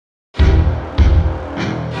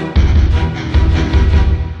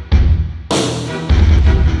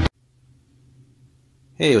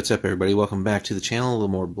Hey, what's up everybody? Welcome back to the channel. A little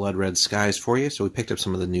more Blood Red Skies for you. So we picked up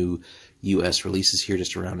some of the new US releases here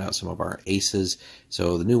just to round out some of our aces.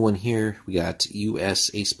 So the new one here, we got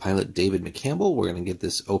US Ace Pilot David McCampbell. We're going to get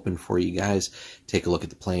this open for you guys. Take a look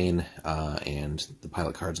at the plane and the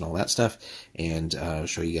pilot cards and all that stuff, and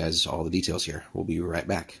show you guys all the details here. We'll be right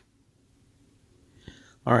back.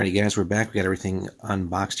 Alrighty guys, we're back. We got everything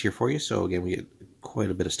unboxed here for you. So again, we get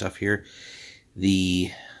quite a bit of stuff here.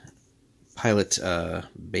 The pilot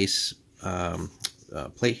base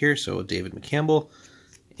plate here, so David McCampbell,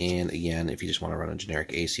 and again, if you just want to run a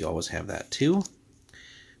generic ace, you always have that too.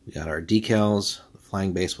 We got our decals, the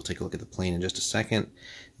flying base. We'll take a look at the plane in just a second.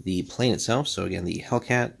 The plane itself, so again, the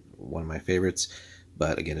Hellcat, one of my favorites,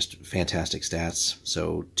 but again, just fantastic stats.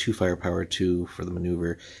 So 2 firepower, 2 for the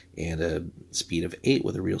maneuver, and a speed of 8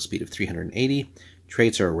 with a real speed of 380.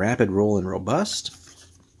 Traits are rapid, roll, and robust,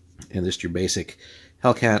 and just your basic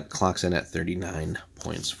Hellcat clocks in at 39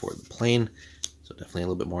 points for the plane, so definitely a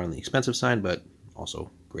little bit more on the expensive side, but also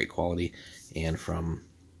great quality, and from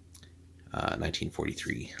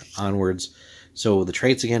 1943 onwards. So the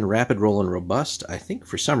traits again, rapid, roll, and robust. I think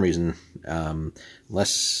for some reason,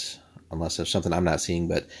 unless there's something I'm not seeing,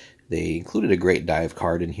 but they included a great dive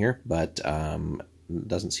card in here, but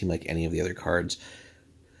doesn't seem like any of the other cards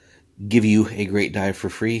give you a great dive for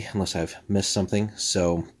free, unless I've missed something.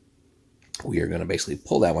 So we are going to basically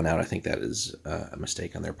pull that one out. I think that is a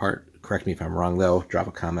mistake on their part. Correct me if I'm wrong, though. Drop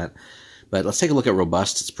a comment. But let's take a look at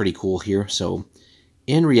robust. It's pretty cool here. So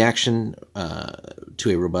in reaction to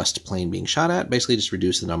a robust plane being shot at, basically just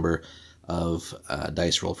reduce the number of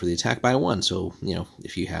dice rolled for the attack by 1. So, you know,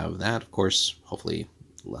 if you have that, of course, hopefully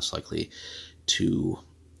less likely to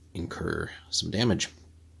incur some damage.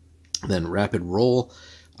 Then rapid roll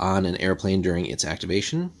on an airplane during its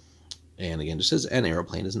activation. And again, just as an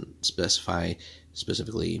aeroplane, doesn't specify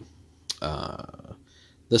specifically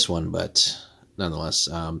this one, but nonetheless,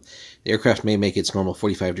 the aircraft may make its normal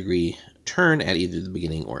 45-degree turn at either the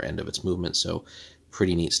beginning or end of its movement. So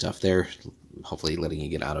pretty neat stuff there. Hopefully letting you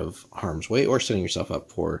get out of harm's way or setting yourself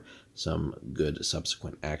up for some good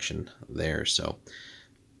subsequent action there. So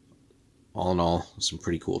all in all, some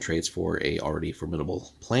pretty cool traits for a already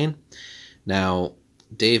formidable plane. Now,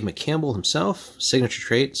 Dave McCampbell himself, signature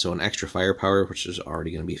trait, so an extra firepower, which is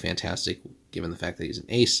already going to be fantastic given the fact that he's an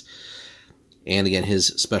ace. And again, his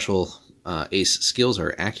special ace skills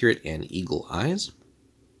are accurate and eagle eyes.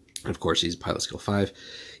 And of course, he's pilot skill 5.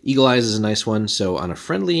 Eagle eyes is a nice one. So on a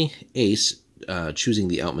friendly ace, choosing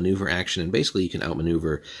the outmaneuver action, and basically you can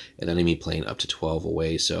outmaneuver an enemy plane up to 12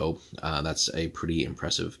 away. So that's a pretty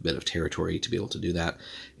impressive bit of territory to be able to do that,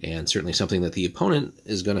 and certainly something that the opponent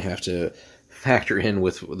is going to have to factor in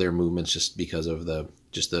with their movements, just because of the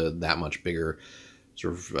that much bigger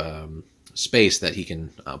sort of space that he can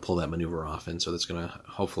pull that maneuver off in. So that's going to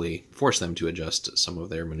hopefully force them to adjust some of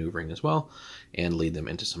their maneuvering as well, and lead them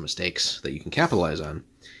into some mistakes that you can capitalize on.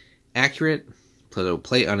 Accurate,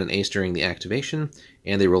 play on an ace during the activation,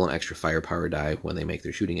 and they roll an extra firepower die when they make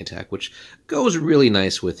their shooting attack, which goes really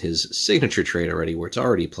nice with his signature trait already, where it's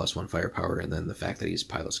already +1 firepower, and then the fact that he's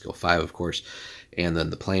pilot skill 5, of course, and then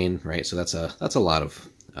the plane, right? So that's a lot of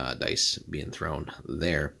dice being thrown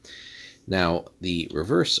there. Now, the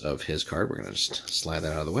reverse of his card, we're going to just slide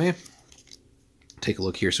that out of the way. Take a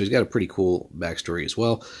look here. So he's got a pretty cool backstory as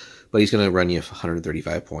well, but he's going to run you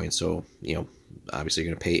 135 points. So, you know, obviously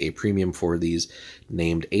you're going to pay a premium for these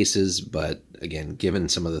named aces, but again, given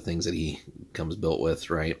some of the things that he comes built with,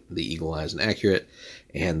 right, the eagle eyes and accurate,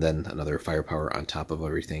 and then another firepower on top of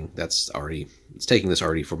everything, it's taking this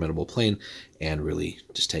already formidable plane and really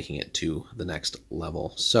just taking it to the next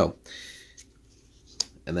level. So,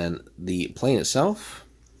 and then the plane itself,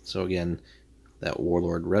 so again, that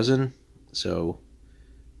Warlord resin, so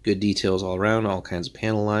good details all around, all kinds of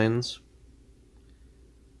panel lines.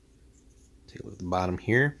 Take a look at the bottom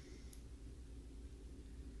here.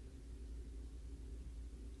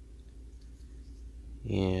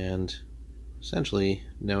 And essentially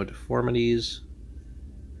no deformities.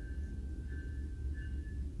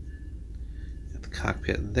 At the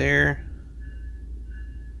cockpit there.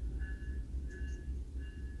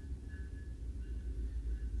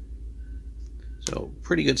 So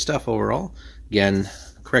pretty good stuff overall. Again,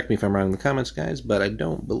 correct me if I'm wrong in the comments, guys, but I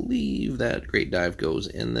don't believe that Great Dive goes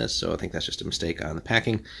in this, so I think that's just a mistake on the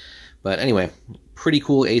packing. But anyway, pretty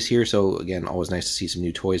cool ace here. So again, always nice to see some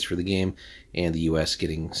new toys for the game, and the US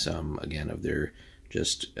getting some, again, of their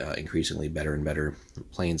just increasingly better and better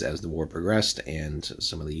planes as the war progressed, and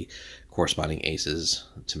some of the corresponding aces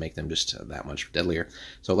to make them just that much deadlier.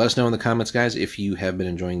 So let us know in the comments, guys, if you have been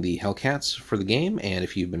enjoying the Hellcats for the game, and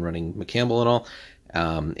if you've been running McCampbell at all,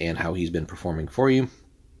 and how he's been performing for you.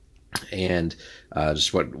 and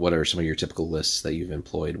just what are some of your typical lists that you've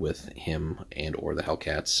employed with him and or the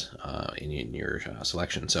Hellcats in your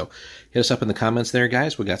selection. So hit us up in the comments there,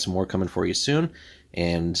 guys. We got some more coming for you soon.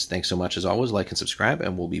 And thanks so much as always. Like and subscribe,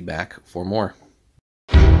 and we'll be back for more.